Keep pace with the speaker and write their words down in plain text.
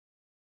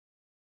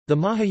The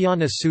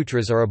Mahayana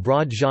Sutras are a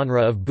broad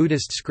genre of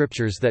Buddhist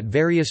scriptures that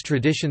various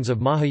traditions of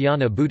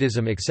Mahayana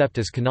Buddhism accept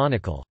as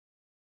canonical.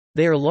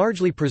 They are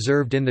largely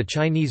preserved in the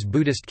Chinese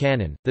Buddhist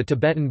canon, the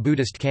Tibetan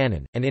Buddhist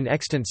canon, and in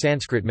extant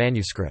Sanskrit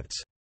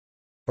manuscripts.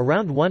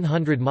 Around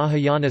 100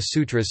 Mahayana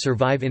sutras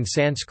survive in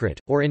Sanskrit,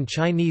 or in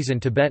Chinese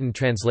and Tibetan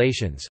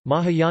translations.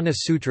 Mahayana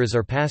sutras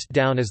are passed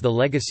down as the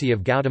legacy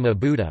of Gautama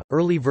Buddha.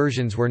 Early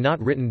versions were not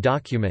written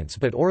documents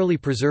but orally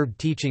preserved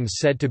teachings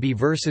said to be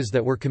verses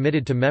that were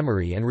committed to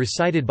memory and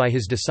recited by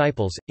his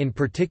disciples, in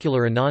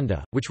particular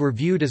Ananda, which were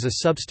viewed as a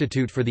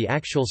substitute for the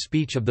actual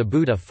speech of the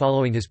Buddha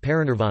following his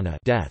parinirvana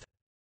death.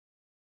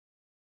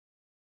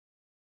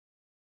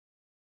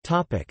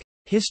 Topic: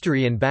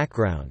 History and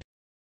background.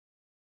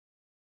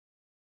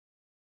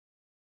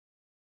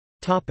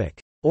 Topic: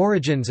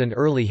 Origins and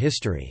early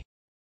history.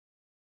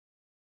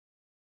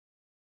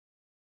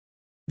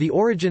 The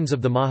origins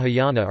of the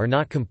Mahayana are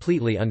not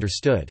completely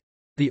understood.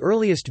 The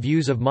earliest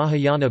views of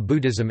Mahayana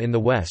Buddhism in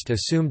the West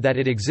assumed that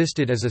it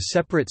existed as a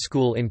separate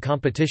school in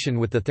competition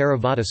with the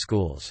Theravada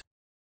schools.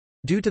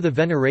 Due to the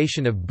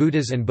veneration of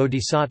Buddhas and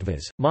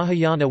Bodhisattvas,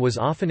 Mahayana was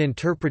often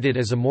interpreted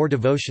as a more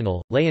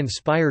devotional,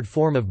 lay-inspired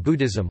form of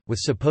Buddhism, with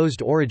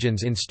supposed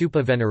origins in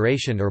stupa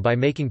veneration or by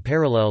making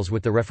parallels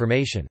with the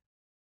Reformation.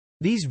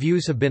 These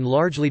views have been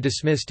largely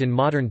dismissed in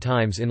modern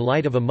times in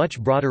light of a much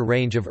broader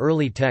range of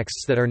early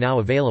texts that are now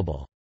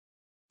available.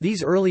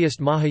 These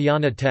earliest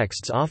Mahayana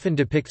texts often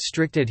depict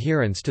strict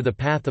adherence to the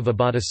path of a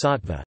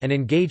bodhisattva, and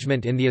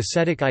engagement in the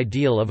ascetic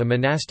ideal of a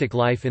monastic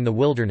life in the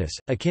wilderness,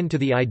 akin to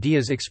the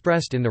ideas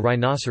expressed in the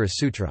Rhinoceros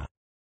Sutra.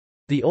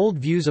 The old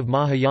views of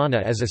Mahayana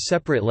as a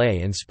separate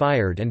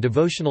lay-inspired and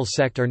devotional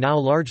sect are now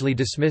largely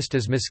dismissed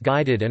as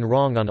misguided and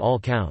wrong on all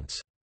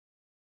counts.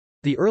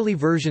 The early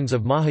versions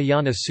of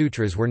Mahayana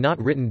sutras were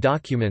not written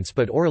documents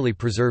but orally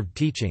preserved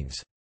teachings.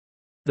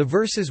 The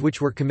verses which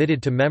were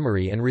committed to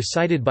memory and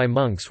recited by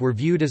monks were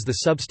viewed as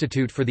the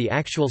substitute for the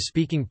actual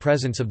speaking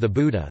presence of the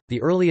Buddha.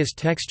 The earliest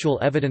textual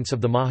evidence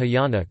of the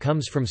Mahayana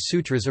comes from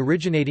sutras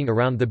originating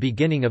around the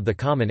beginning of the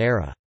Common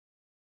Era.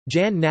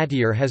 Jan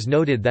Nattier has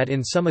noted that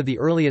in some of the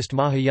earliest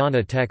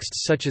Mahayana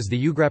texts such as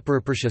the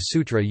Ugraparuparsha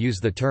Sutra use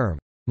the term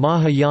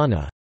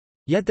Mahayana.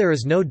 Yet there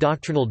is no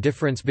doctrinal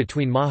difference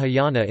between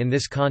Mahayana in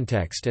this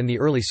context and the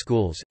early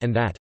schools, and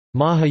that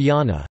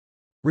Mahayana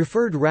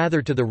referred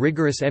rather to the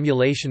rigorous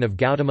emulation of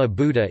Gautama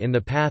Buddha in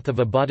the path of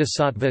a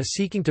bodhisattva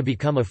seeking to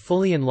become a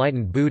fully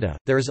enlightened Buddha.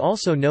 There is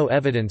also no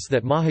evidence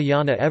that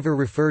Mahayana ever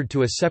referred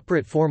to a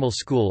separate formal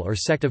school or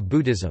sect of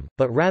Buddhism,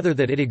 but rather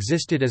that it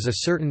existed as a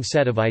certain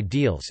set of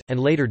ideals, and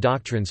later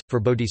doctrines, for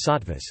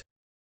bodhisattvas.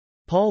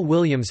 Paul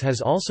Williams has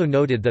also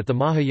noted that the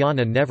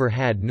Mahayana never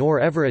had nor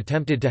ever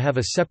attempted to have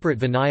a separate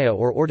Vinaya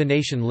or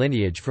ordination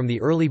lineage from the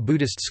early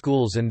Buddhist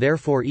schools, and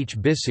therefore each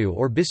Bhikkhu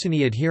or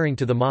Bhikkhuni adhering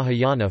to the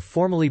Mahayana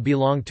formally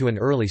belonged to an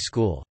early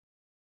school.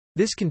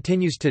 This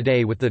continues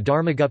today with the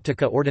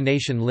Dharmaguptaka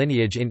ordination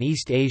lineage in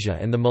East Asia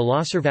and the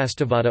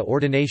Mulasarvastivada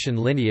ordination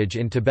lineage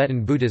in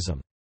Tibetan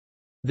Buddhism.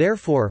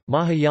 Therefore,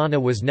 Mahayana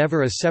was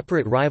never a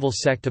separate rival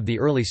sect of the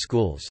early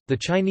schools. The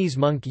Chinese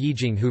monk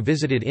Yijing, who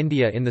visited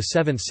India in the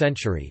 7th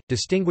century,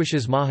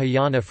 distinguishes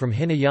Mahayana from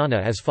Hinayana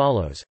as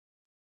follows: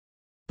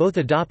 both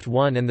adopt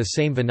one and the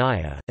same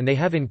Vinaya, and they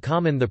have in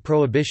common the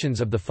prohibitions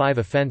of the 5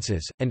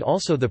 offences, and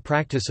also the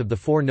practice of the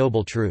 4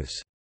 noble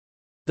truths.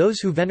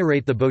 Those who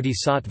venerate the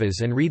Bodhisattvas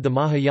and read the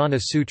Mahayana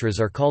Sutras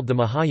are called the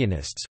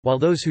Mahayanists, while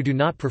those who do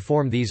not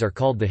perform these are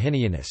called the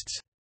Hinayanists.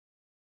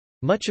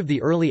 Much of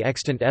the early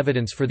extant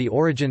evidence for the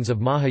origins of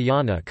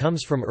Mahayana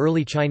comes from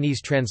early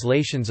Chinese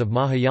translations of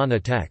Mahayana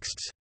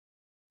texts.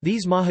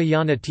 These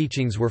Mahayana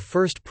teachings were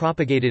first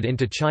propagated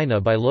into China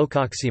by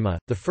Lokaksema,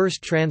 the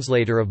first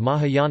translator of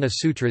Mahayana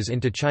sutras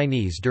into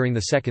Chinese during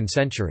the 2nd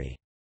century.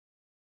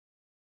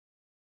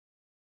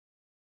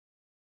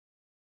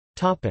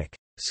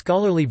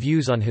 Scholarly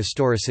views on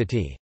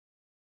historicity.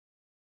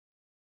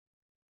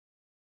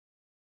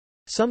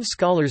 Some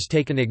scholars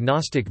take an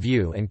agnostic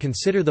view and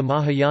consider the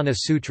Mahayana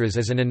Sutras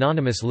as an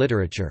anonymous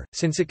literature,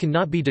 since it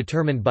cannot be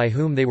determined by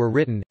whom they were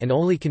written, and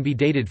only can be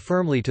dated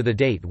firmly to the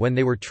date when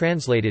they were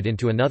translated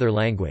into another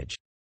language.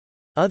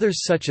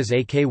 Others such as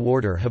A. K.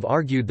 Warder have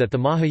argued that the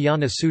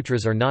Mahayana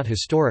Sutras are not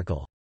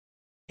historical.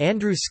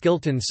 Andrew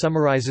Skilton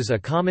summarizes a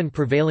common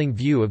prevailing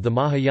view of the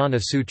Mahayana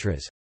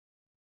Sutras.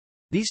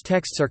 These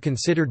texts are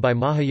considered by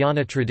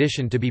Mahayana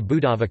tradition to be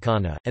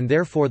Buddhavacana, and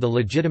therefore the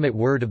legitimate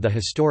word of the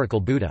historical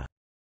Buddha.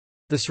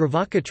 The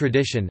Sravaka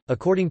tradition,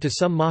 according to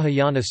some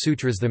Mahayana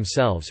sutras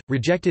themselves,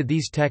 rejected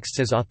these texts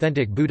as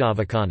authentic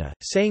Buddhavacana,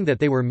 saying that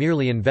they were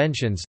merely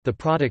inventions, the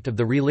product of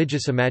the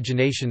religious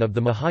imagination of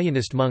the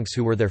Mahayanist monks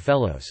who were their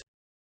fellows.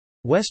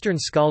 Western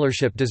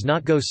scholarship does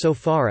not go so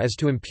far as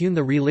to impugn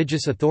the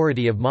religious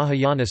authority of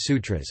Mahayana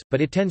sutras,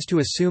 but it tends to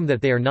assume that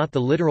they are not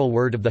the literal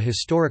word of the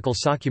historical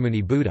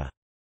Sakyamuni Buddha.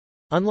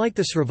 Unlike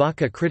the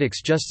Sravaka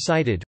critics just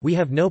cited, we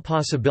have no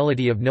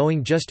possibility of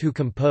knowing just who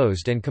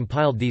composed and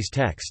compiled these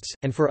texts,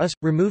 and for us,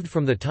 removed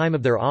from the time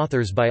of their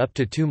authors by up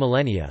to 2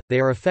 millennia,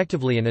 they are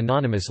effectively an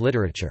anonymous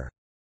literature.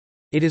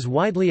 It is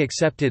widely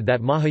accepted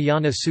that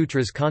Mahayana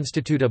sutras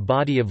constitute a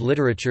body of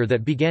literature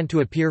that began to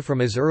appear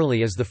from as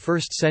early as the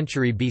 1st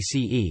century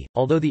BCE,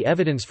 although the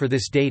evidence for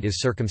this date is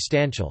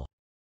circumstantial.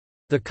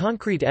 The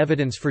concrete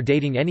evidence for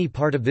dating any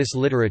part of this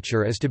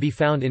literature is to be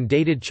found in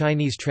dated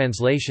Chinese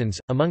translations,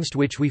 amongst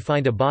which we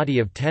find a body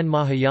of 10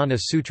 Mahayana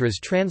sutras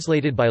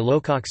translated by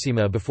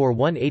Lokaksema before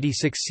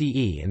 186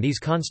 CE, and these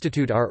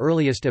constitute our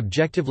earliest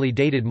objectively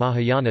dated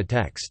Mahayana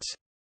texts.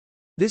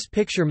 This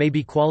picture may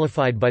be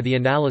qualified by the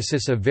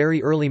analysis of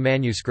very early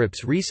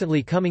manuscripts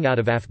recently coming out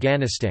of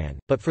Afghanistan,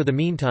 but for the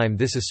meantime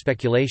this is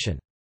speculation.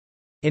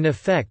 In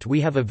effect,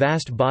 we have a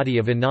vast body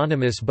of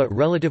anonymous but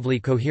relatively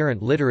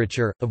coherent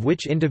literature, of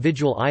which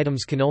individual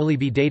items can only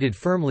be dated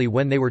firmly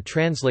when they were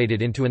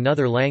translated into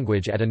another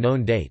language at a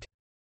known date.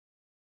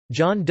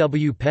 John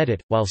W.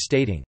 Pettit, while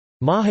stating,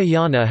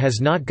 "Mahayana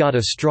has not got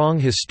a strong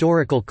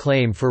historical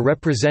claim for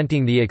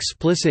representing the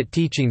explicit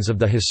teachings of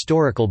the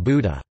historical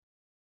Buddha,"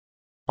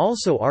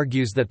 also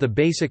argues that the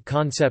basic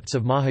concepts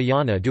of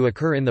Mahayana do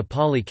occur in the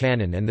Pali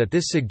Canon and that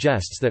this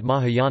suggests that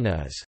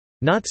Mahayana is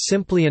not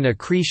simply an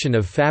accretion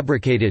of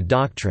fabricated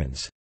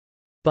doctrines,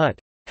 but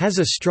has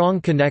a strong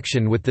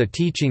connection with the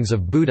teachings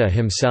of Buddha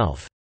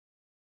himself.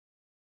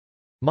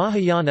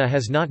 Mahayana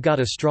has not got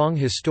a strong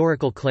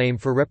historical claim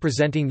for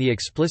representing the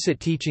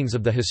explicit teachings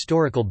of the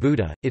historical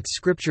Buddha. Its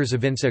scriptures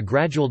evince a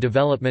gradual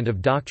development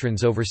of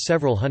doctrines over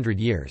several hundred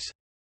years.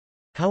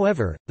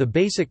 However, the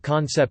basic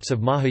concepts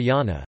of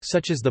Mahayana,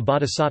 such as the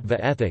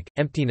bodhisattva ethic,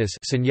 emptiness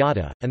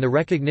sunyata, and the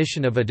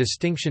recognition of a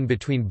distinction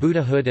between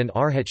Buddhahood and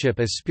arhatship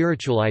as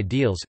spiritual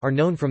ideals, are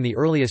known from the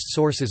earliest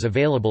sources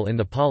available in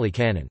the Pali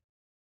Canon.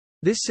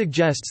 This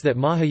suggests that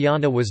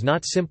Mahayana was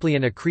not simply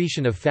an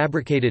accretion of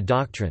fabricated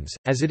doctrines,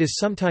 as it is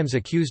sometimes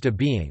accused of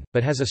being,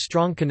 but has a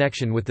strong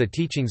connection with the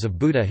teachings of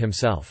Buddha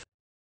himself.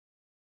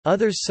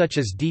 Others such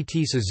as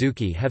D.T.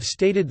 Suzuki have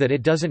stated that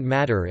it doesn't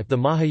matter if the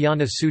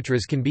Mahayana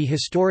sutras can be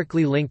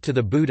historically linked to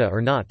the Buddha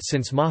or not,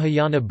 since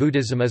Mahayana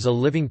Buddhism is a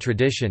living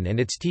tradition and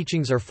its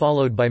teachings are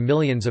followed by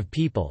millions of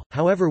people.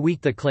 However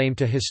weak the claim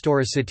to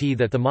historicity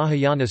that the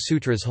Mahayana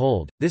sutras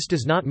hold, this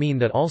does not mean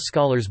that all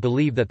scholars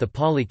believe that the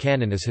Pali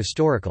Canon is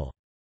historical.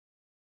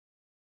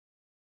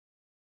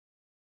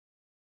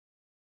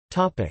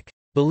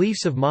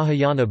 Beliefs of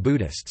Mahayana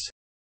Buddhists.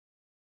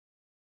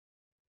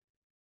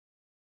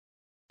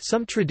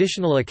 Some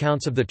traditional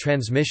accounts of the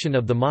transmission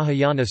of the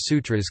Mahayana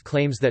Sutras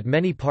claims that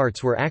many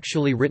parts were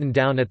actually written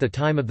down at the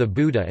time of the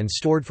Buddha and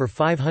stored for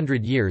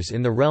 500 years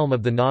in the realm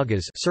of the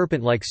Nagas,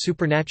 serpent-like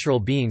supernatural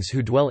beings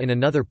who dwell in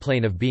another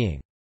plane of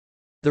being.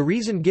 The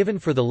reason given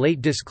for the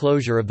late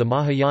disclosure of the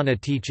Mahayana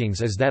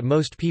teachings is that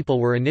most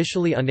people were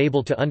initially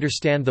unable to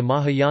understand the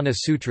Mahayana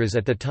Sutras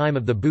at the time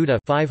of the Buddha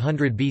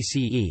 500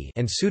 BCE,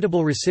 and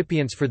suitable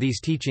recipients for these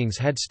teachings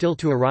had still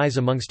to arise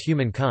amongst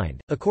humankind.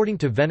 According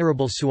to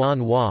Venerable Suan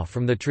Hua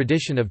from the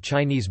tradition of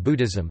Chinese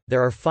Buddhism,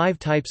 there are 5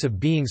 types of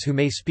beings who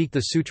may speak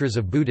the sutras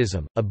of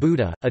Buddhism: a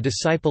Buddha, a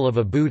disciple of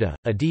a Buddha,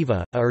 a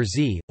Deva, a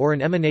Erzi, or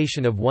an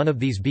emanation of one of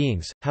these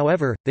beings.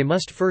 However, they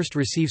must first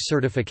receive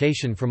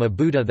certification from a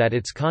Buddha that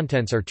its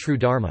contents are true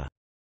Dharma.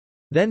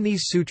 Then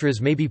these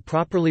sutras may be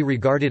properly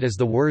regarded as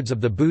the words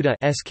of the Buddha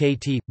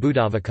skt,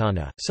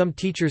 Buddhavacana. Some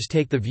teachers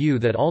take the view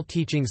that all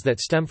teachings that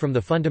stem from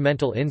the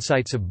fundamental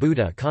insights of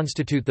Buddha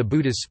constitute the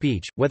Buddha's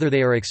speech, whether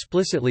they are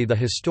explicitly the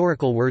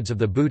historical words of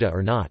the Buddha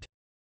or not.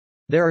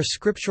 There are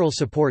scriptural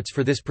supports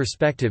for this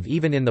perspective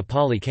even in the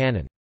Pali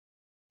Canon.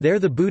 There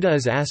the Buddha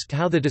is asked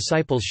how the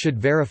disciples should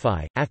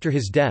verify, after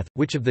his death,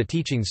 which of the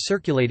teachings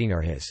circulating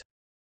are his.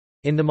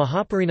 In the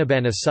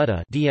Mahaparinibbana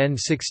Sutta DN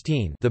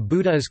 16, the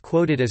Buddha is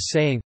quoted as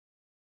saying,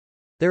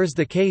 "There is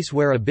the case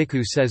where a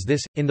bhikkhu says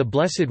this, in the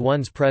Blessed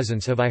One's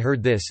presence have I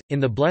heard this,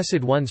 in the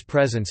Blessed One's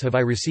presence have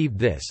I received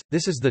this,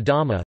 this is the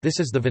Dhamma, this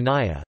is the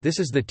Vinaya, this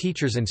is the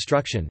teacher's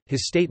instruction,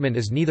 his statement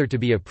is neither to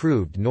be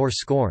approved nor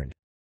scorned.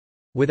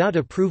 Without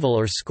approval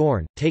or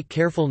scorn, take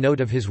careful note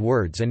of his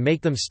words and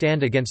make them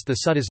stand against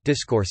the suttas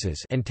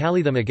discourses and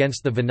tally them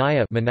against the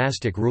Vinaya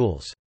monastic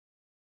rules.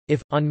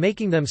 If, on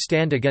making them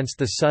stand against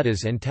the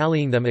suttas and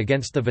tallying them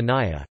against the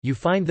Vinaya, you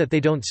find that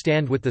they don't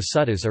stand with the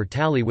suttas or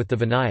tally with the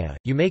Vinaya,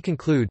 you may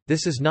conclude,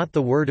 this is not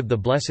the word of the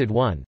Blessed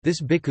One,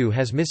 this bhikkhu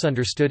has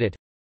misunderstood it,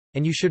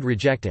 and you should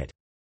reject it.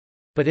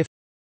 But if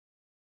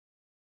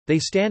they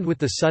stand with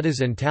the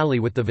suttas and tally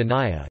with the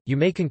Vinaya, you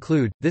may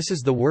conclude, this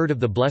is the word of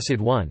the Blessed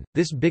One,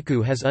 this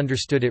bhikkhu has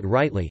understood it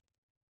rightly."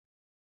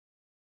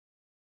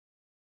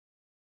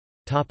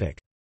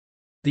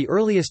 The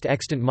earliest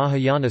extant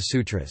Mahayana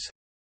Sutras.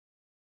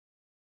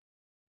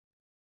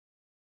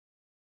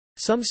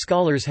 Some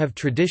scholars have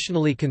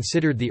traditionally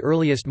considered the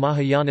earliest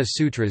Mahayana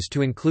sutras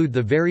to include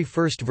the very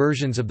first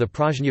versions of the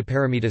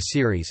Prajnaparamita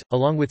series,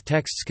 along with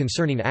texts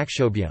concerning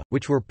Akshobhya,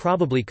 which were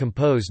probably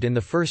composed in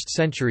the 1st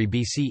century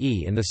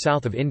BCE in the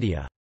south of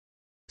India.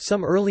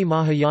 Some early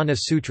Mahayana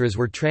sutras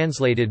were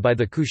translated by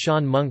the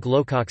Kushan monk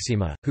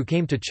Lokaksema, who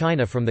came to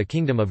China from the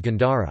kingdom of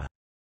Gandhara.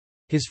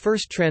 His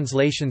first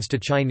translations to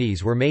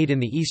Chinese were made in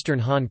the eastern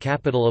Han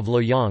capital of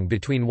Luoyang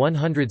between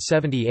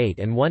 178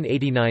 and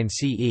 189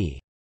 CE.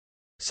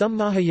 Some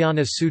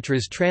Mahayana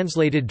sutras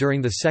translated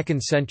during the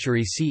 2nd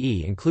century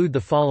CE include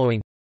the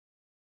following: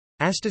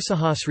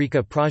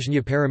 Astasahasrika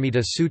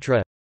Prajnaparamita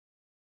Sutra,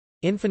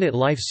 Infinite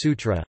Life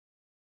Sutra,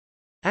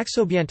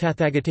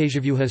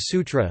 Aksobhyantathagateshavyuha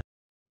Sutra,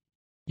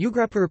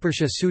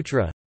 Ugraparuparsha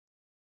Sutra,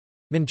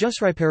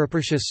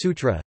 Manjusriparaparsha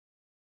Sutra,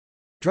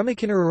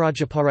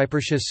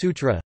 Drumakinararajaparaiparsha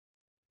Sutra,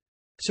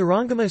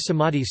 Sarangama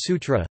Samadhi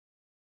Sutra,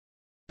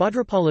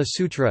 Bhadrapala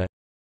Sutra,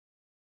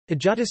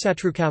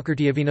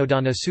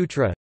 Ajatasatrukaukirtiyavinodana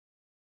Sutra,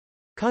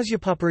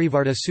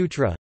 Kasyapaparivarta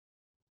Sutra,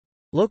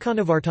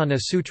 Lokanavartana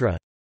Sutra,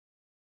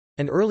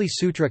 an early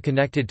sutra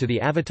connected to the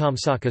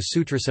Avatamsaka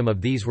Sutra. Some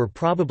of these were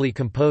probably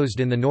composed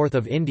in the north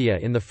of India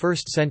in the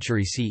 1st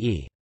century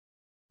CE.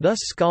 Thus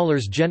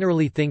scholars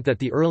generally think that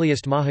the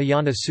earliest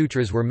Mahayana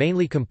sutras were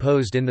mainly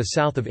composed in the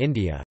south of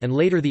India, and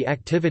later the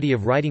activity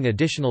of writing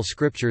additional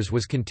scriptures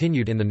was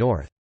continued in the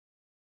north.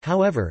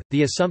 However,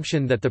 the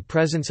assumption that the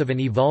presence of an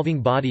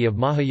evolving body of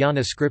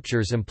Mahayana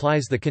scriptures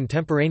implies the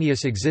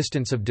contemporaneous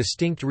existence of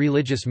distinct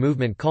religious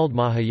movement called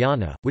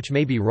Mahayana, which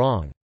may be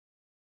wrong.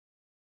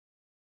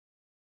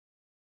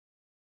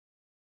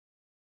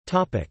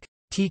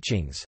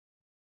 Teachings.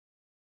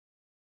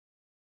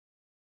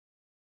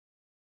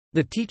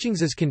 The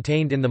teachings as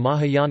contained in the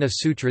Mahayana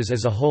Sutras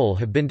as a whole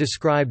have been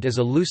described as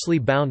a loosely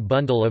bound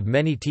bundle of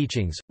many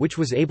teachings, which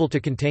was able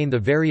to contain the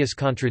various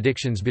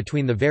contradictions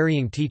between the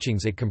varying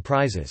teachings it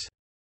comprises.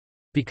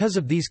 Because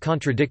of these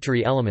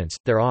contradictory elements,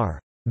 there are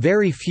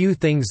very few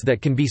things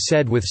that can be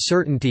said with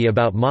certainty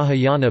about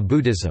Mahayana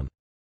Buddhism.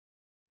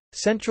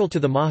 Central to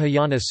the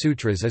Mahayana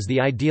Sutras is the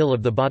ideal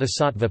of the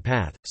Bodhisattva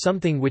path,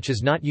 something which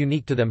is not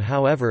unique to them.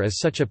 However, as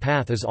such a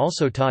path is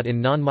also taught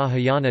in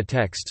non-Mahayana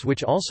texts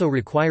which also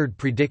required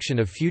prediction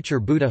of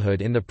future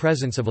Buddhahood in the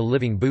presence of a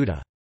living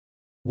Buddha.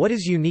 What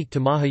is unique to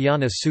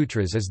Mahayana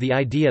Sutras is the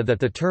idea that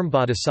the term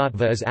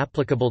bodhisattva is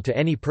applicable to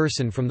any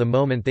person from the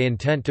moment they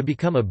intend to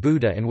become a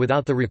Buddha and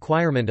without the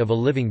requirement of a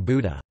living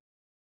Buddha.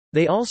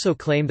 They also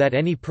claim that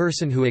any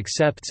person who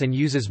accepts and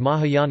uses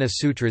Mahayana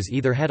Sutras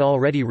either had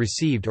already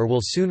received or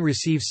will soon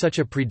receive such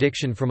a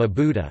prediction from a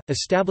Buddha,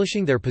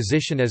 establishing their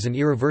position as an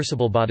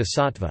irreversible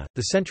bodhisattva.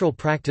 The central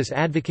practice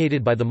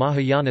advocated by the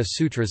Mahayana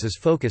Sutras is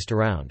focused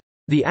around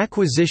the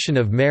acquisition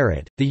of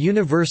merit, the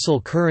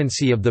universal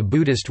currency of the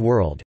Buddhist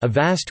world, a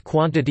vast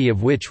quantity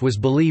of which was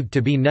believed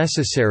to be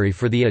necessary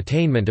for the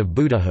attainment of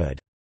Buddhahood.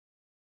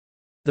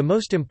 The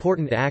most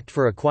important act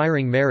for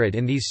acquiring merit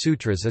in these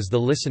sutras is the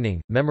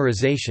listening,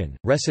 memorization,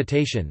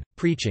 recitation,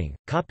 preaching,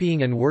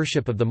 copying and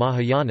worship of the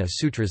Mahayana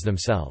Sutras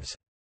themselves.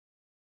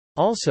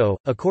 Also,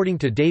 according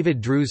to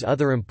David Drew's,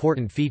 other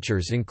important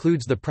features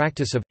includes the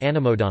practice of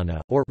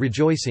anumodana, or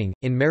rejoicing,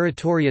 in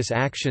meritorious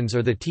actions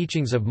or the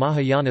teachings of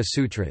Mahayana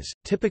Sutras,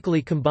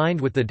 typically combined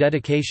with the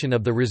dedication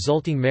of the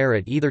resulting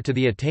merit either to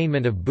the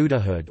attainment of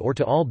Buddhahood or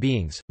to all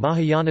beings.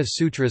 Mahayana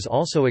Sutras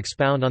also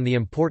expound on the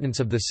importance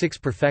of the 6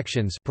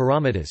 perfections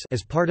paramitas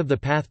as part of the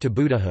path to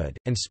Buddhahood,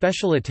 and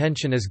special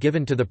attention is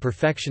given to the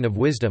perfection of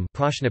wisdom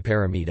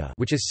prajnaparamita,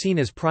 which is seen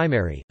as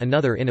primary.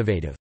 Another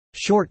innovative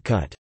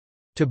shortcut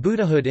to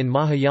Buddhahood in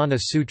Mahayana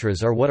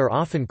Sutras are what are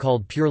often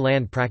called Pure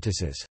Land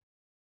practices.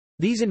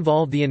 These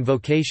involve the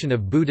invocation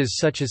of Buddhas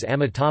such as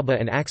Amitabha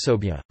and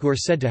Aksobhya, who are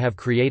said to have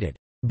created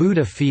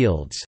Buddha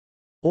fields,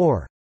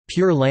 or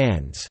pure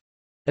lands,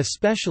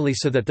 especially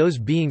so that those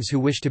beings who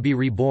wish to be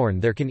reborn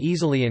there can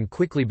easily and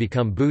quickly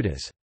become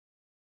Buddhas.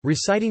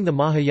 Reciting the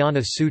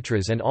Mahayana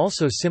Sutras and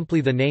also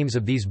simply the names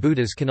of these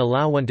Buddhas can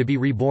allow one to be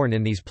reborn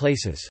in these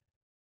places.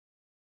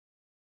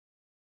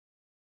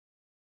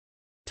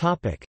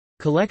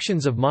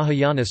 Collections of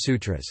Mahayana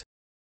Sutras.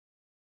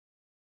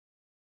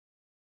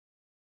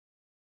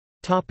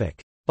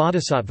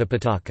 Bodhisattva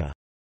Pitaka.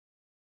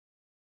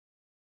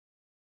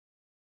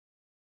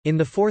 In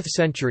the 4th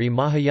century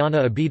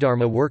Mahayana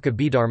Abhidharma work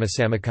Abhidharma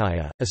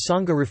Samuccaya, a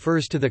sangha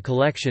refers to the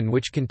collection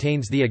which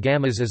contains the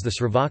agamas as the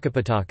Sravaka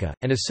Pitaka,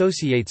 and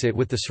associates it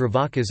with the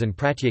Sravakas and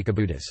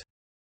Pratyekabuddhas.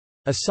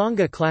 A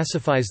sangha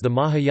classifies the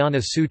Mahayana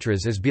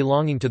Sutras as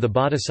belonging to the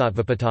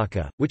Bodhisattva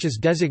Pitaka, which is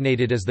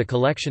designated as the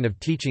collection of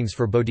teachings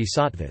for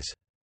bodhisattvas.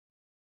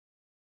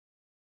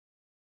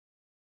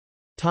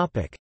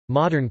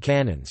 Modern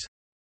canons.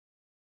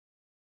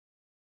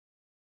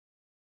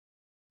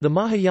 The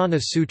Mahayana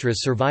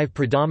Sutras survive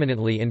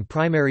predominantly in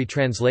primary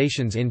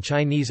translations in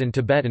Chinese and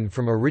Tibetan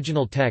from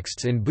original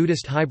texts in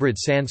Buddhist hybrid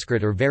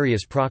Sanskrit or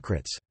various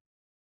Prakrits.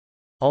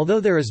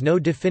 Although there is no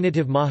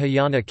definitive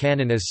Mahayana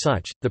canon as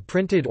such, the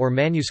printed or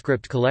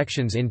manuscript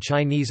collections in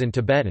Chinese and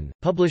Tibetan,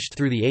 published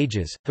through the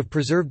ages, have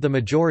preserved the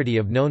majority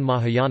of known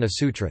Mahayana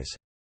sutras.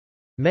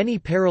 Many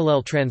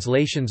parallel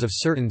translations of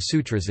certain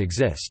sutras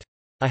exist.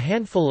 A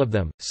handful of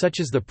them, such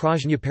as the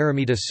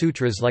Prajnaparamita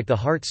Sutras like the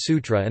Heart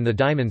Sutra and the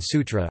Diamond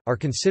Sutra, are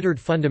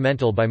considered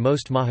fundamental by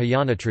most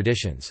Mahayana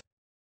traditions.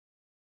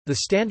 The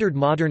standard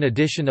modern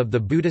edition of the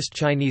Buddhist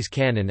Chinese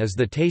canon is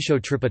the Taisho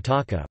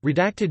Tripitaka,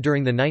 redacted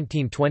during the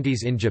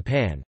 1920s in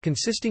Japan,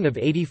 consisting of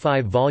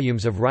 85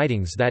 volumes of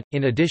writings that,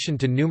 in addition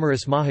to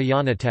numerous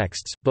Mahayana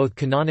texts, both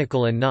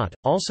canonical and not,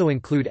 also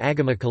include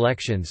Agama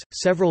collections,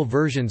 several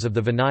versions of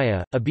the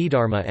Vinaya,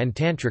 Abhidharma and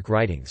Tantric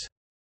writings.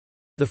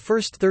 The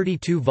first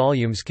 32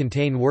 volumes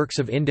contain works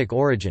of Indic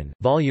origin,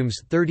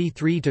 volumes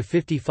 33 to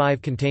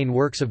 55 contain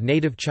works of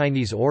native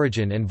Chinese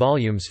origin and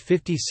volumes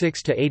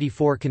 56 to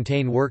 84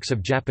 contain works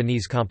of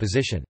Japanese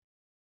composition.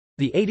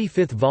 The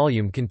 85th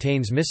volume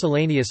contains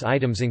miscellaneous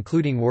items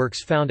including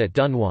works found at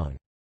Dunhuang.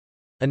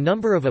 A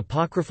number of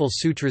apocryphal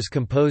sutras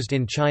composed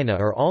in China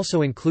are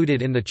also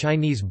included in the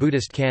Chinese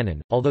Buddhist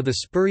canon, although the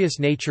spurious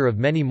nature of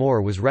many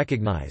more was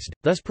recognized,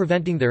 thus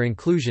preventing their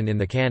inclusion in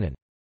the canon.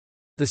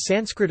 The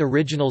Sanskrit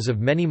originals of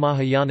many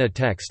Mahayana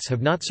texts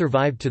have not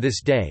survived to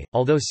this day,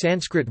 although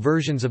Sanskrit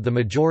versions of the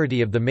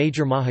majority of the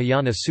major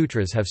Mahayana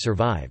sutras have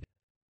survived.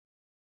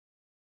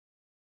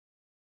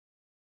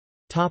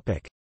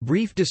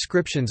 Brief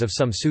descriptions of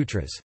some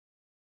sutras.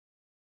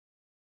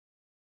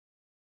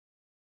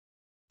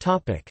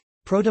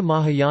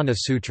 Proto-Mahayana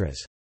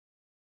sutras.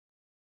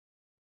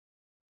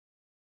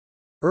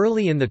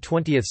 Early in the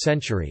 20th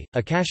century,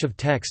 a cache of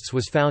texts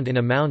was found in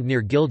a mound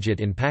near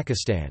Gilgit in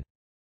Pakistan.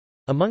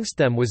 Amongst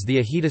them was the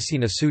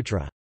Ahitasena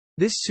Sutra.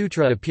 This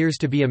sutra appears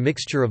to be a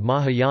mixture of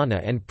Mahayana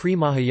and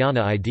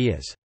pre-Mahayana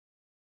ideas.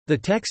 The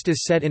text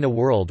is set in a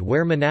world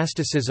where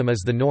monasticism is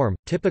the norm,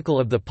 typical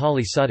of the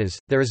Pali Suttas.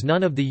 There is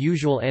none of the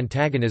usual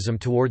antagonism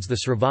towards the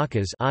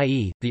Sravakas,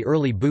 i.e., the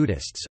early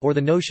Buddhists, or the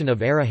notion of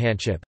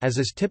arahantship, as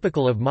is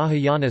typical of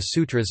Mahayana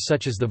sutras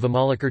such as the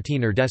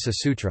Vimalakirtinardesa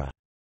Sutra.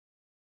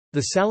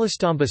 The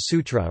Salastamba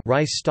Sutra,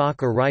 rice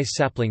stalk or rice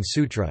sapling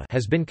sutra,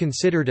 has been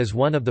considered as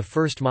one of the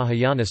first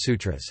Mahayana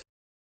sutras.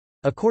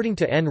 According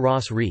to N.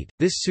 Ross Reet,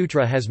 this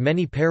sutra has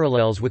many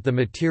parallels with the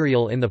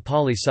material in the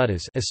Pali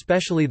Suttas,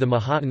 especially the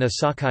Mahatana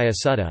Sakaya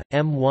Sutta,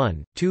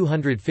 M1,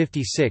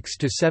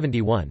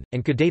 256–71,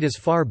 and could date as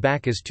far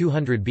back as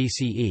 200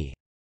 BCE.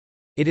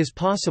 It is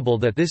possible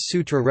that this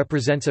sutra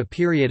represents a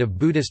period of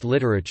Buddhist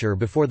literature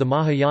before the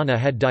Mahayana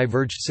had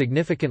diverged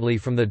significantly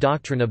from the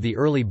doctrine of the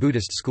early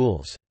Buddhist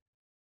schools.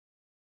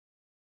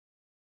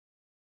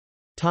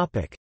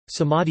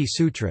 Samadhi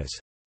sutras.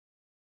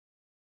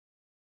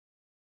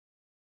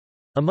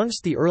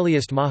 Amongst the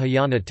earliest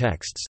Mahayana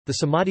texts, the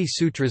Samadhi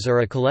Sutras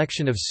are a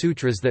collection of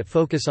sutras that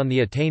focus on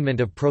the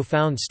attainment of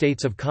profound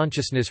states of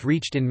consciousness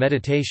reached in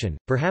meditation,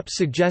 perhaps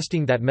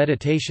suggesting that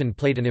meditation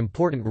played an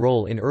important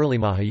role in early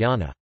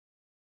Mahayana.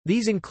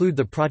 These include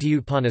the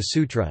Pratyutpana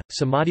Sutra,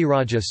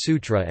 Samadhiraja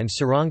Sutra and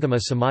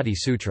Sarangama Samadhi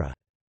Sutra.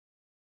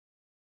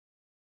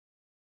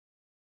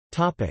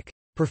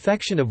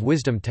 Perfection of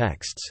wisdom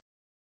texts.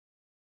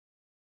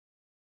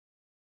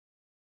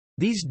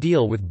 These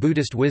deal with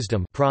Buddhist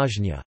wisdom,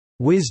 prajna.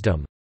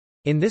 Wisdom,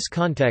 in this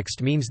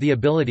context, means the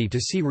ability to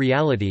see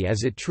reality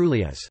as it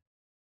truly is.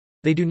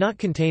 They do not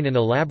contain an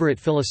elaborate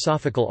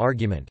philosophical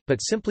argument, but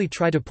simply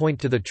try to point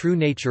to the true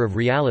nature of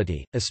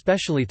reality,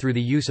 especially through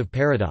the use of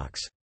paradox.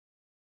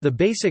 The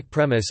basic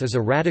premise is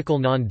a radical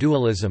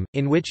non-dualism,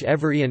 in which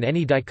every and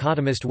any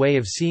dichotomist way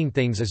of seeing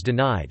things is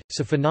denied,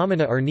 so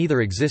phenomena are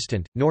neither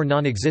existent, nor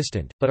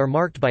non-existent, but are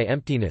marked by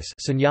emptiness,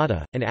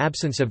 sunyata, an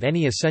absence of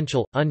any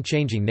essential,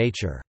 unchanging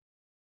nature.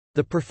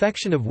 The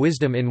perfection of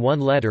wisdom in one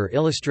letter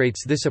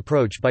illustrates this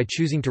approach by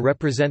choosing to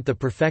represent the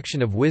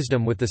perfection of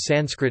wisdom with the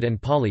Sanskrit and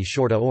Pali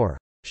shorta or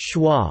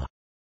schwa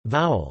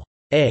vowel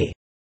a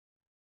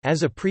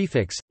as a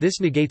prefix. This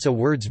negates a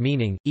word's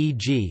meaning,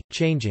 e.g.,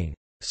 changing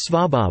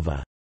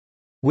svabhava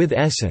with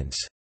essence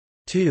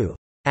to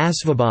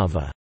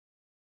asvabhava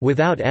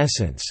without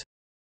essence.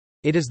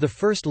 It is the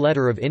first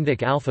letter of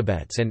Indic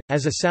alphabets and,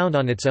 as a sound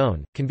on its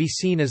own, can be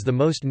seen as the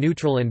most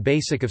neutral and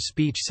basic of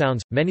speech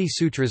sounds. Many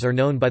sutras are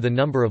known by the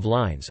number of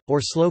lines, or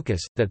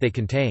slokas, that they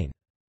contain.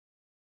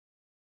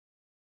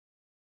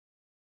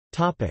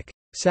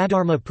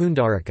 Sadharma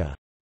Pundarika.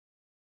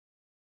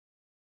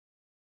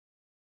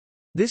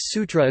 This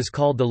sutra is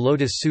called the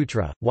Lotus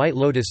Sutra, White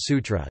Lotus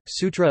Sutra,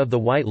 Sutra of the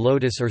White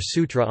Lotus or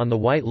Sutra on the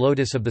White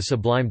Lotus of the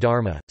Sublime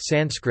Dharma,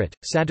 Sanskrit,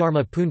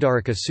 Sadharma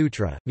Pundarika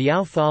Sutra,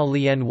 Miao Fa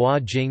Lien Hua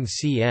Jing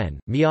Cn,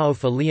 Miao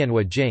Fa Lien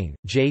Hua Jing,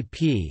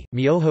 J.P.,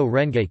 Myoho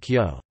Renge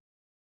Kyo.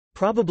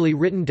 Probably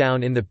written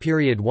down in the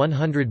period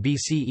 100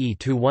 BCE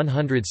to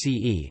 100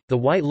 CE, the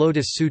White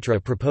Lotus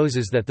Sutra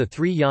proposes that the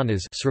three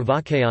yanas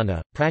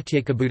Sravakayana,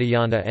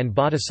 Pratyekabuddhayana and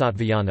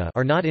Bodhisattvayana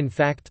are not in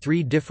fact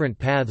three different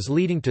paths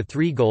leading to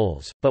three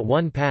goals, but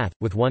one path,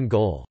 with one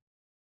goal.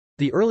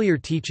 The earlier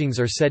teachings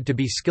are said to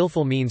be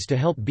skillful means to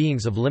help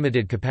beings of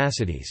limited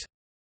capacities.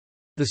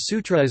 The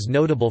sutra is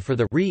notable for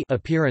the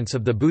appearance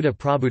of the Buddha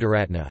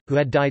Prabhudaratna, who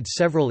had died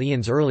several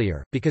eons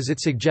earlier, because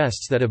it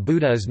suggests that a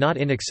Buddha is not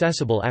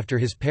inaccessible after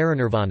his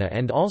parinirvana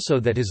and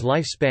also that his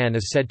lifespan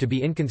is said to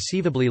be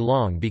inconceivably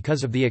long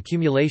because of the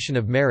accumulation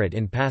of merit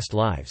in past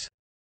lives.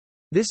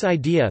 This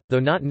idea, though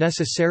not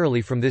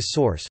necessarily from this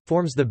source,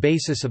 forms the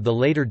basis of the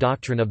later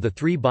doctrine of the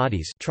three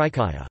bodies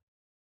Trikaya.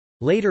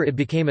 Later it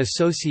became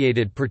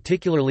associated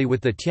particularly with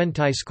the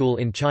Tiantai school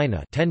in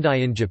China,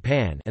 Tendai in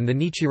Japan, and the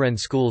Nichiren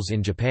schools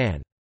in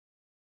Japan.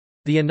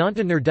 The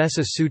Ananta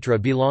Nirdesa Sutra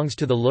belongs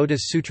to the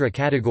Lotus Sutra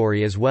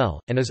category as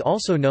well, and is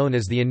also known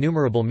as the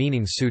Innumerable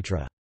Meanings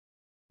Sutra.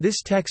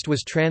 This text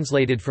was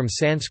translated from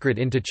Sanskrit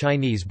into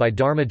Chinese by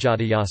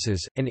Dharmajatayasas,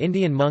 an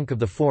Indian monk of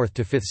the 4th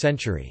to 5th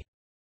century.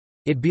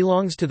 It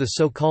belongs to the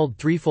so-called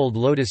Threefold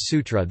Lotus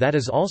Sutra that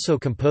is also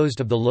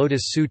composed of the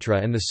Lotus Sutra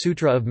and the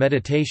Sutra of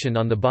Meditation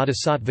on the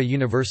Bodhisattva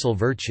Universal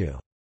Virtue.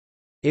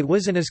 It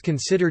was and is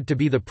considered to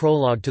be the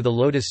prologue to the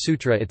Lotus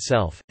Sutra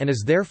itself, and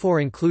is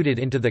therefore included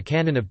into the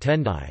canon of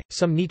Tendai,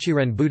 some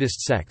Nichiren Buddhist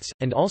sects,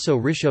 and also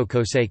Risho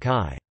Kosei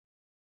Kai.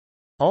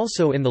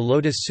 Also in the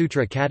Lotus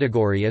Sutra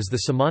category is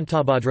the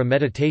Samantabhadra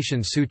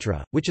Meditation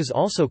Sutra, which is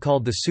also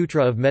called the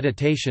Sutra of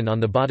Meditation on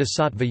the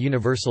Bodhisattva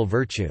Universal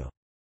Virtue.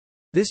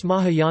 This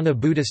Mahayana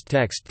Buddhist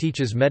text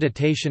teaches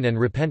meditation and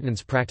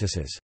repentance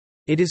practices.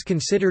 It is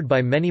considered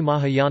by many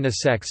Mahayana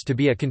sects to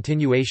be a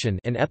continuation,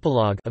 an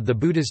epilogue, of the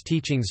Buddha's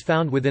teachings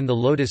found within the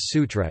Lotus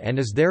Sutra and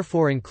is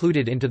therefore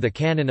included into the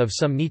canon of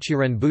some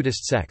Nichiren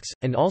Buddhist sects,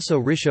 and also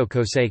Risho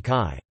Kosei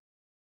Kai.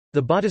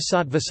 The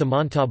Bodhisattva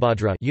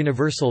Samantabhadra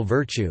Universal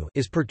Virtue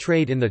is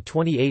portrayed in the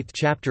 28th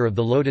chapter of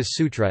the Lotus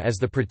Sutra as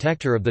the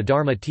protector of the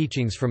Dharma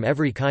teachings from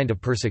every kind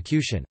of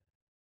persecution.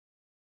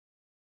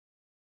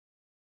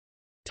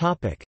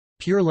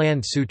 Pure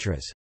Land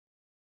Sutras.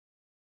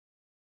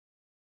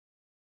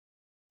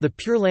 The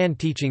Pure Land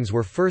teachings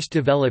were first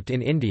developed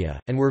in India,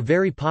 and were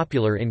very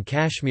popular in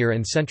Kashmir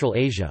and Central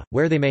Asia,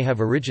 where they may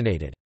have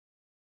originated.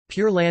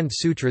 Pure Land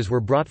Sutras were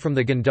brought from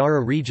the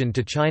Gandhara region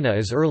to China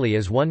as early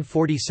as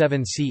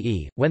 147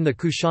 CE, when the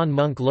Kushan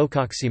monk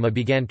Lokaksema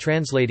began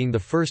translating the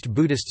first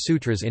Buddhist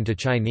sutras into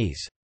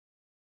Chinese.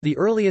 The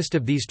earliest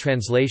of these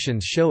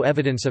translations show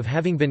evidence of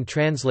having been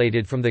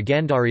translated from the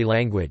Gandhari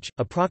language,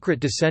 a Prakrit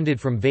descended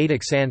from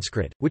Vedic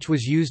Sanskrit, which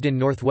was used in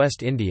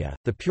northwest India.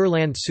 The Pure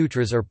Land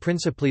Sutras are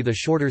principally the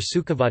shorter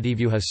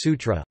Sukhavativyuha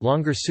Sutra,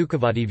 longer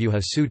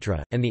Sukhavativyuha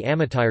Sutra, and the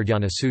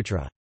Amitayurdhyana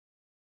Sutra.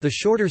 The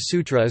shorter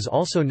sutra is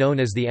also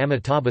known as the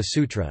Amitabha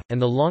Sutra, and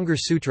the longer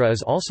sutra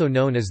is also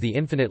known as the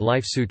Infinite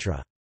Life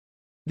Sutra.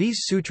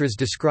 These sutras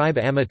describe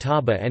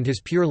Amitabha and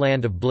his pure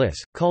land of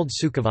bliss, called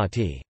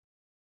Sukhavati.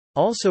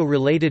 Also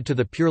related to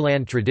the Pure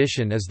Land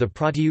tradition is the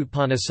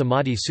Pratyutpana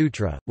Samadhi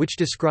Sutra, which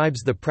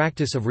describes the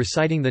practice of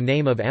reciting the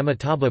name of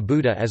Amitabha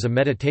Buddha as a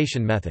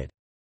meditation method.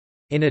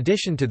 In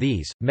addition to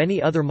these,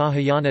 many other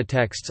Mahayana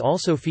texts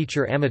also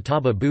feature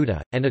Amitabha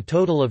Buddha, and a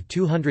total of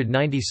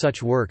 290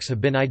 such works have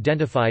been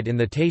identified in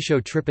the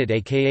Taisho Tripit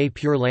aka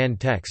Pure Land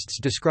texts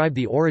describe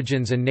the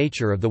origins and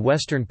nature of the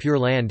Western Pure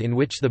Land in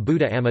which the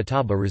Buddha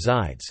Amitabha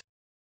resides.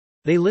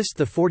 They list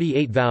the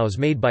 48 vows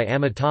made by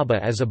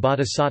Amitabha as a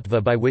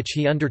bodhisattva by which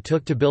he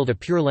undertook to build a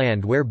pure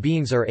land where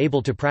beings are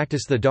able to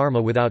practice the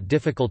Dharma without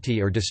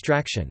difficulty or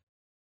distraction.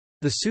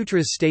 The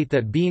sutras state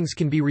that beings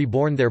can be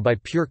reborn there by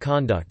pure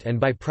conduct and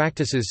by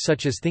practices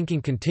such as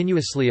thinking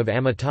continuously of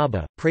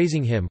Amitabha,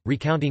 praising him,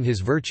 recounting his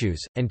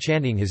virtues, and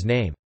chanting his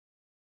name.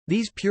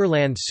 These Pure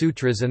Land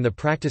Sutras and the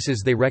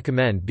practices they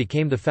recommend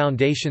became the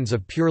foundations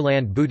of Pure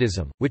Land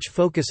Buddhism, which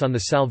focus on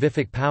the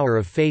salvific power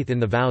of faith in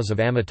the vows of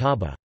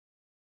Amitabha.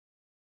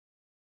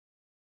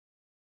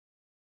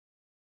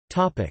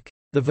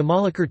 The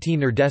Vimalakirti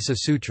Nirdesa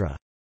Sutra.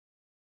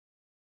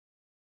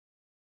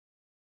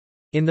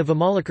 In the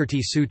Vimalakirti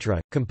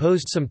Sutra,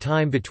 composed some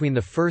time between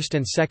the 1st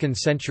and 2nd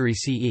century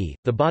CE,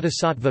 the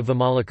Bodhisattva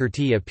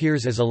Vimalakirti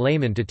appears as a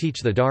layman to teach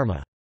the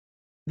Dharma.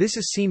 This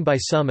is seen by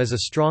some as a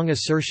strong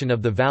assertion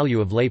of the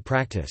value of lay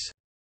practice.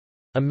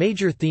 A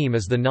major theme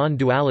is the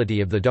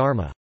non-duality of the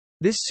Dharma.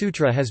 This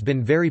sutra has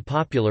been very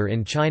popular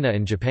in China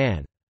and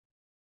Japan.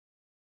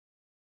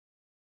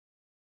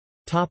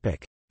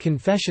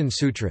 Confession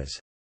Sutras.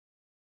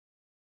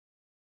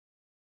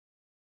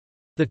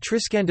 The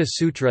Triskanda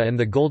Sutra and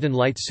the Golden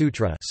Light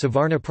Sutra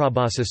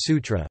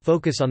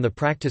focus on the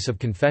practice of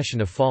confession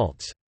of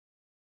faults.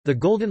 The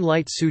Golden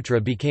Light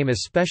Sutra became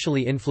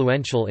especially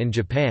influential in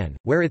Japan,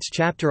 where its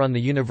chapter on the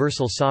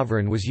universal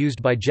sovereign was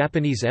used by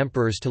Japanese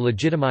emperors to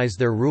legitimize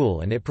their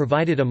rule, and it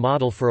provided a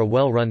model for a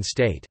well-run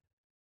state.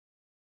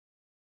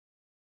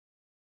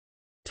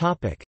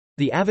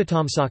 The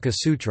Avatamsaka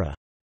Sutra.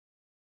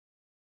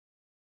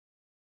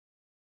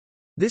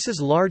 This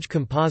is large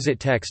composite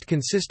text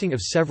consisting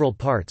of several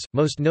parts,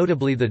 most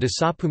notably the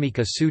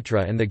Dasabhumika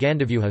Sutra and the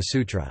Gandavyuha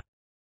Sutra.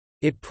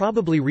 It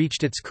probably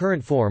reached its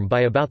current form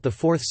by about the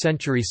 4th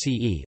century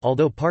CE,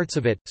 although parts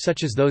of it,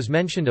 such as those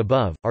mentioned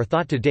above, are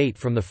thought to date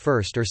from the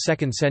 1st or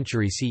 2nd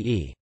century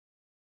CE.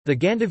 The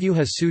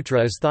Gandavyuha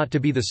Sutra is thought to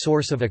be the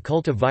source of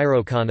occulta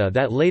Vairocana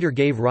that later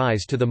gave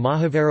rise to the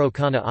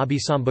Mahavairocana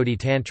Abhisambodhi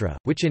Tantra,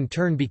 which in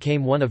turn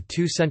became one of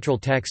 2 central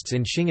texts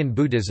in Shingon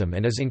Buddhism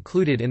and is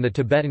included in the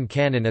Tibetan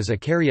canon as a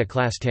Karya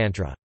class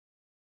Tantra.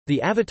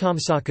 The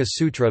Avatamsaka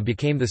Sutra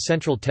became the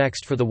central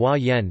text for the Hua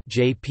Yen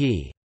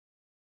J.P.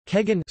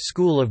 Kegon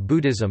school of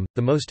Buddhism,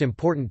 the most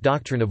important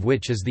doctrine of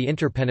which is the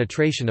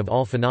interpenetration of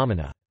all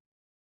phenomena.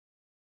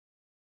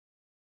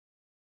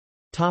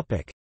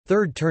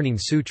 Third Turning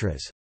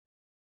Sutras.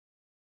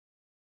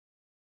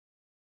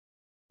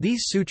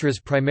 These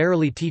sutras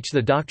primarily teach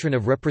the doctrine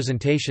of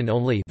representation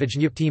only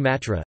Vijñapti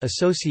Matra,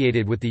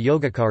 associated with the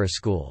Yogacara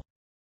school.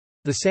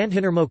 The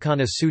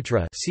Sandhinirmocana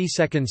Sutra c.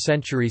 2nd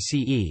century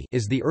CE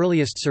is the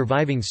earliest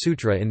surviving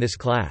sutra in this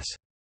class.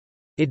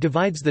 It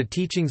divides the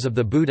teachings of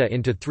the Buddha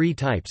into three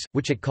types,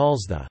 which it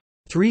calls the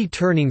three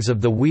turnings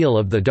of the wheel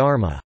of the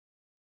Dharma.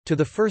 To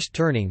the first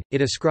turning,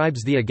 it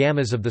ascribes the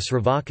agamas of the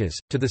Sravakas,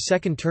 to the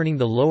second turning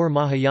the lower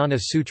Mahayana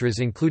sutras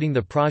including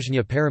the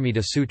Prajna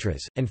Paramita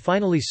sutras, and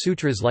finally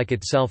sutras like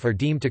itself are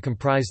deemed to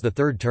comprise the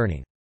third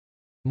turning.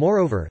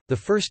 Moreover, the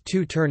first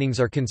two turnings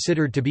are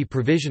considered to be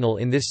provisional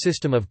in this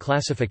system of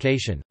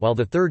classification, while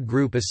the third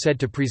group is said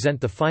to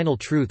present the final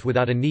truth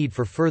without a need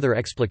for further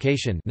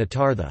explication.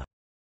 Natartha.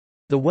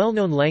 The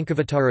well-known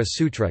Lankavatara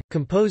Sutra,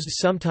 composed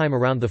sometime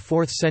around the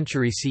 4th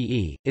century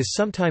CE, is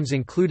sometimes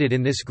included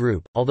in this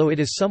group, although it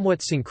is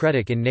somewhat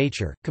syncretic in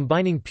nature,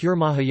 combining pure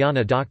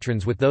Mahayana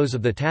doctrines with those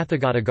of the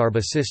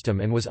Tathagatagarbha system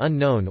and was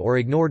unknown or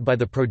ignored by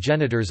the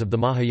progenitors of the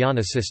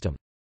Mahayana system.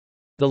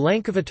 The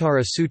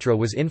Lankavatara Sutra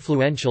was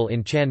influential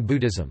in Chan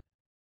Buddhism.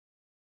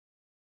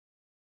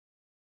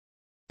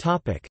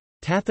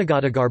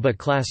 Tathagatagarbha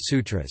class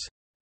sutras.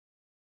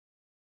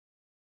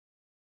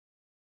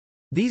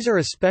 These are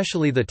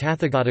especially the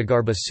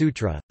Tathagatagarbha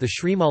Sutra, the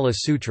Srimala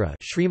Sutra,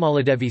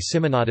 Srimaladevi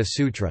Simanata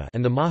Sutra,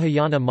 and the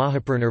Mahayana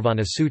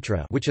Mahaparinirvana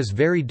Sutra, which is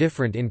very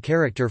different in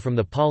character from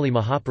the Pali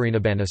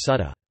Mahaparinibbana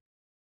Sutta.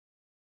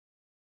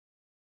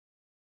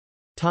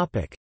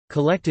 Topic: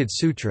 Collected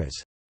sutras.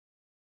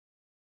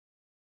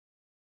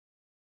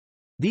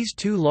 These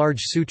two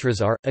large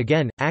sutras are,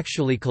 again,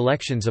 actually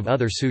collections of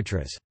other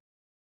sutras.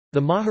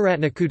 The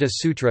Maharatnakutta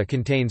Sutra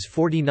contains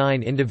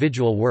 49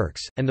 individual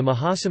works, and the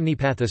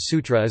Mahasamnipatha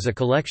Sutra is a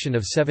collection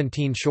of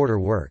 17 shorter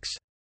works.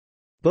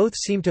 Both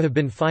seem to have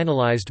been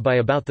finalized by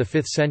about the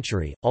 5th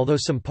century, although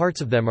some parts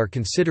of them are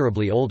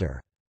considerably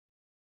older.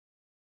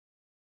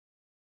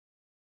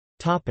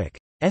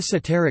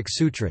 Esoteric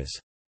sutras.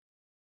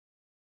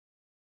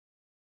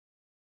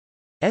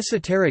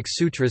 Esoteric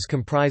sutras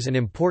comprise an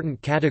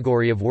important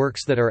category of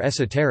works that are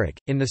esoteric,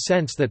 in the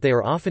sense that they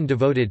are often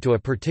devoted to a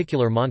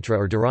particular mantra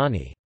or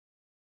dharani.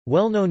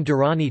 Well-known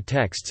dharani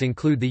texts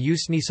include the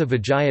Usnisa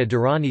Vijaya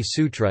Dharani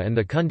Sutra and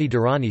the Kundi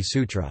Dharani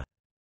Sutra.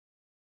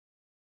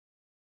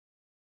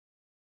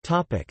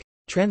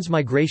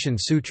 Transmigration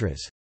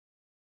sutras.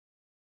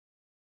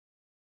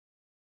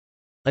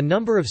 A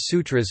number of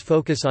sutras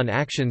focus on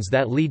actions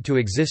that lead to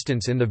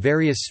existence in the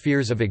various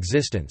spheres of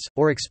existence,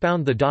 or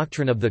expound the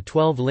doctrine of the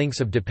 12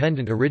 links of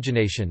dependent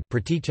origination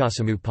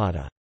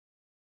Praticcasamuppada.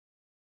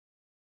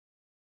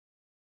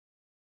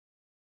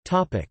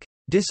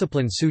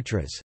 Discipline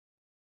sutras.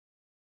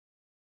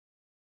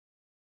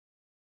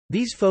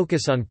 These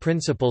focus on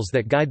principles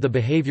that guide the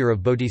behavior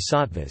of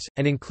bodhisattvas,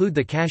 and include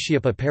the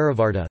Kashyapa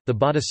Parivarta, the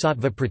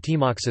Bodhisattva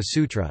Pratimoksa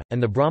Sutra,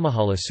 and the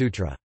Brahmajala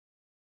Sutra.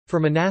 For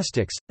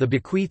monastics, the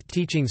Bequeathed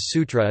Teachings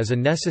Sutra is a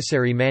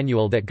necessary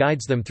manual that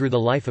guides them through the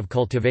life of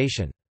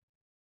cultivation.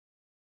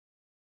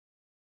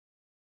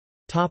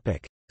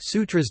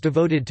 Sutras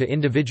devoted to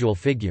individual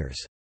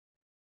figures.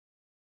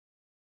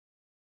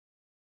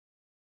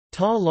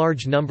 A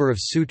large number of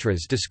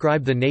sutras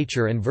describe the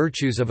nature and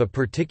virtues of a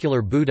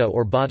particular Buddha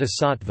or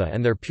Bodhisattva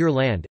and their Pure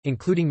Land,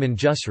 including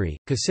Manjusri,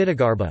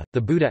 Ksitagarbha, the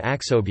Buddha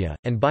Aksobhya,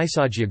 and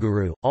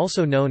Bhaisajyaguru,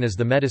 also known as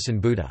the Medicine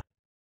Buddha.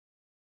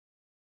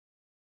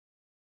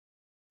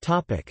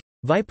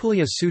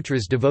 Vaipulya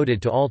Sutras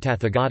devoted to all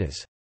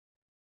Tathagatas.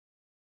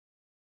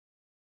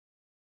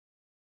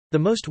 The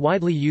most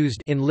widely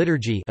used in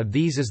liturgy of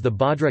these is the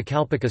Bhadra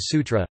Kalpaka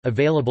Sutra,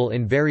 available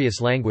in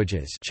various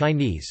languages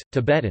Chinese,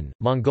 Tibetan,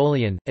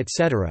 Mongolian,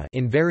 etc.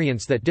 in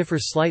variants that differ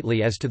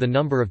slightly as to the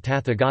number of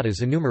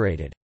Tathagatas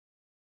enumerated.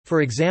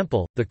 For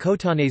example, the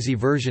Khotanese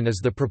version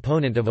is the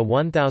proponent of a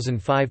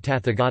 1005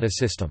 Tathagata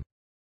system.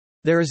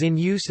 There is in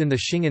use in the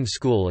Shingon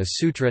school a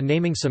sutra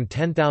naming some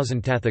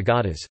 10,000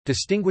 Tathagatas,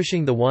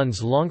 distinguishing the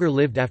ones longer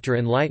lived after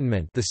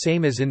enlightenment the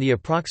same as in the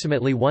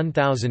approximately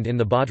 1,000 in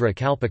the Bhadra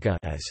Kalpaka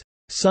as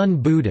Sun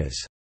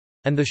Buddhas,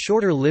 and the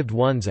shorter-lived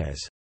ones as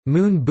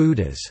Moon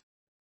Buddhas.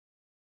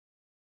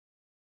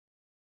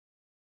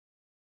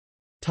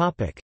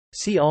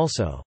 See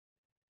also: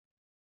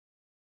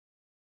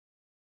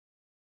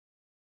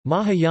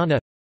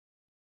 Mahayana,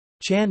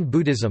 Chan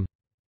Buddhism.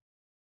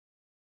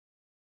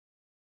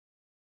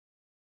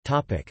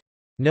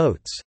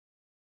 Notes.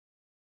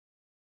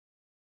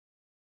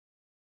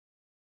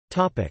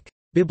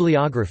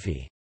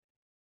 Bibliography.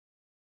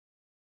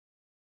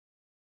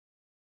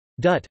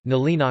 Dutt,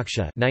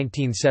 Nalinaksha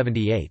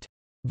 1978.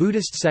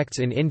 Buddhist Sects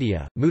in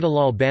India,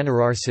 Motilal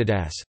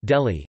Banarsidass,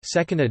 Delhi,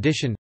 2nd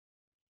edition.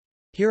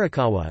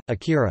 Hirakawa,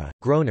 Akira,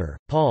 Groner,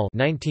 Paul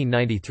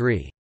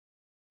 1993.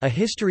 A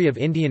History of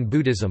Indian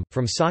Buddhism,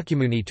 From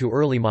Sakyamuni to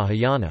Early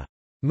Mahayana.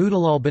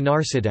 Motilal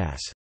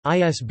Banarsidass.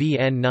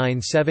 ISBN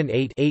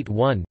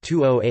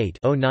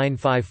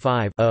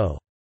 978-81-208-0955-0.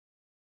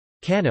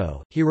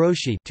 Kano,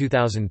 Hiroshi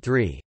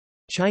 2003.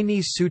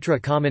 Chinese Sutra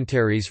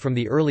commentaries from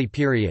the early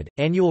period,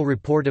 Annual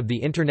Report of the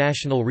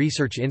International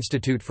Research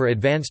Institute for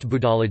Advanced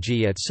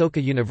Buddhology at Soka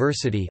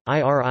University,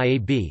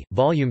 IRIAB,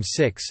 Volume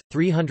 6,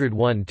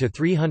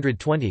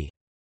 301–320.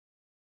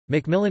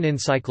 Macmillan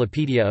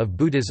Encyclopedia of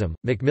Buddhism,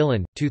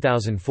 Macmillan,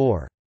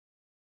 2004.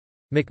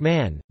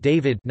 McMahon,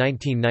 David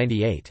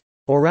 1998.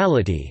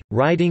 Orality,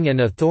 Writing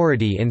and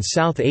Authority in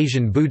South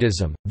Asian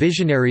Buddhism,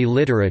 Visionary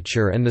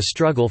Literature and the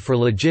Struggle for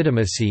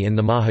Legitimacy in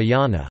the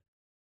Mahayana.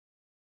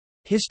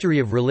 History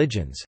of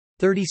Religions.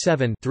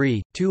 37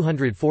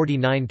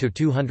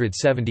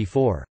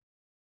 249–274.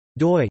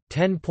 doi,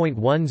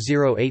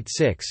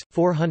 10.1086,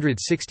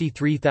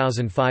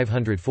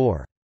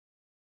 463504.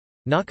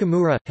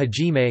 Nakamura,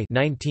 Hajime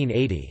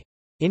 1980.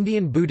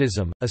 Indian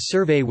Buddhism, A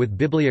Survey with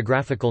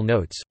Bibliographical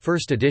Notes,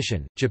 1st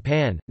edition,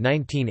 Japan,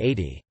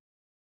 1980.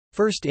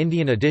 First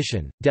Indian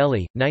edition,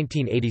 Delhi,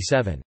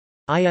 1987.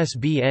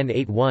 ISBN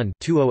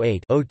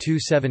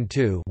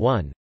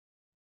 81-208-0272-1.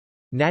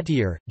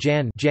 Nattier,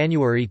 Jan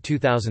January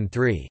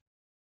 2003.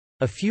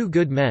 A Few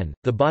Good Men,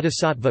 The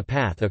Bodhisattva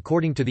Path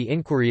According to the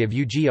Inquiry of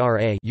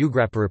UGRA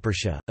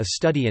A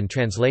Study and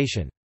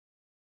Translation.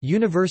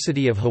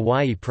 University of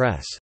Hawaii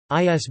Press.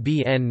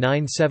 ISBN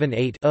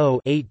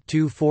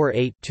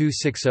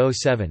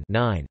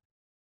 978-0-8248-2607-9.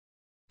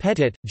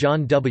 Pettit,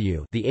 John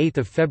W. The 8th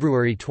of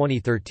February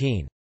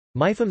 2013.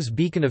 Mifham's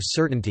Beacon of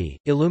Certainty,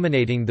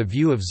 Illuminating the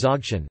View of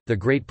Dzogchen, the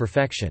Great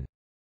Perfection.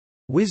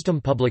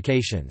 Wisdom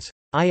Publications.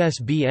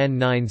 ISBN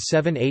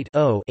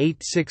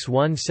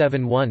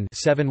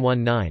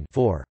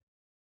 978-0-86171-719-4.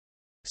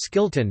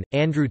 Skilton,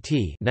 Andrew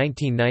T.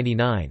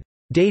 1999.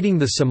 Dating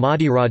the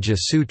Samadhiraja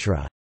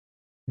Sutra.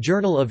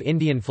 Journal of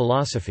Indian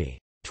Philosophy.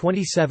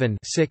 27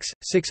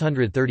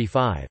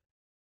 635.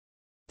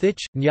 Thich,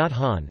 Nyat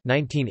Han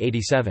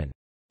 1987.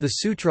 The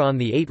Sutra on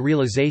the Eight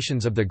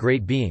Realizations of the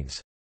Great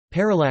Beings.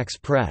 Parallax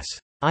Press.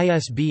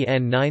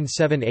 ISBN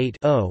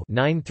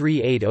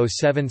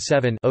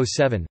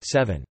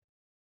 978-0-938077-07-7.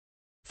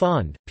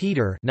 Fond,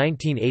 Peter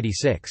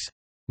 1986.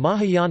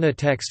 Mahayana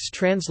Texts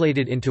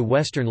Translated into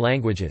Western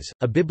Languages,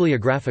 A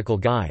Bibliographical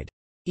Guide.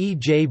 E.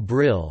 J.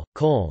 Brill,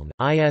 Colne,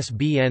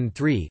 ISBN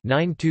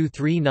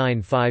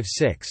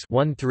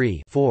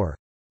 3-923956-13-4.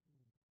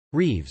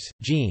 Reeves,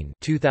 Jean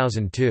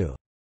 2002.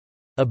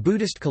 A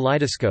Buddhist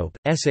Kaleidoscope,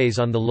 Essays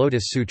on the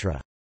Lotus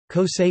Sutra.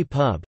 Kosei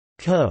Pub.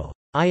 Co.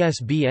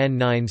 ISBN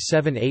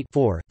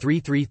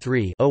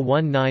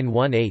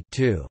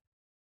 978-4-333-01918-2.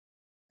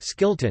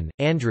 Skilton,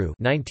 Andrew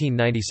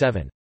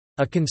 1997.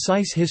 A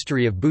Concise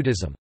History of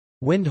Buddhism.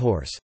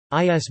 Windhorse.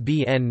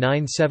 ISBN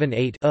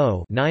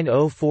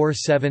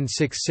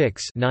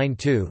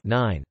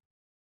 978-0-904766-92-9.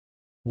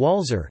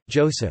 Walzer,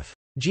 Joseph.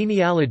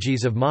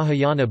 Genealogies of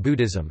Mahayana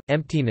Buddhism,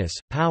 Emptiness,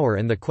 Power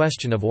and the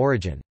Question of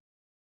Origin.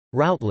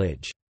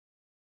 Routledge.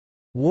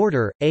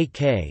 Warder, A.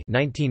 K.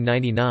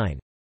 1999.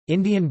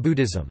 Indian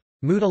Buddhism.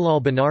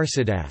 Motilal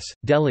Banarsidass,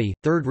 Delhi,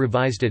 3rd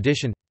Revised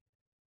Edition.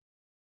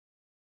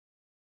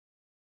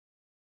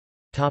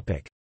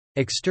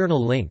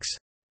 External links.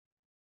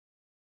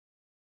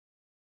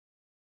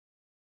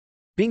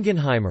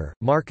 Bingenheimer,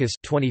 Marcus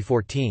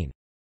 2014.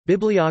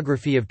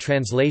 Bibliography of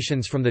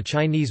translations from the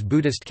Chinese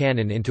Buddhist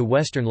canon into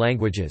Western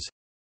languages.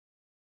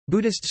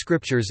 Buddhist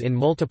scriptures in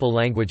multiple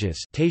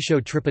languages,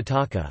 Taisho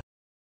Tripitaka.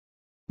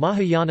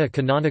 Mahayana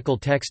canonical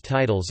text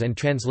titles and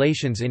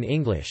translations in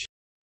English.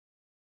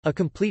 A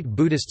complete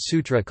Buddhist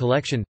sutra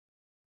collection.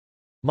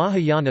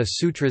 Mahayana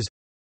Sutras.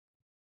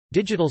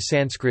 Digital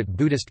Sanskrit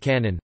Buddhist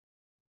canon.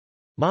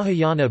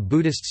 Mahayana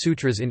Buddhist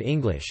Sutras in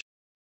English.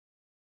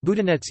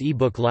 Buddhanet's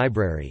e-book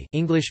library,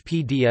 English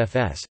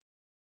PDFs.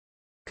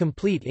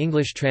 Complete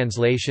English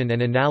translation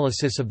and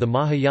analysis of the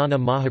Mahayana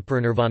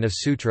Mahaparinirvana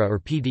Sutra or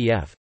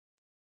PDF.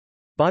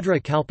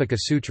 Bhadra Kalpaka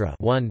Sutra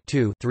 1,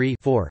 2, 3,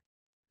 4.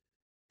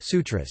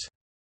 Sutras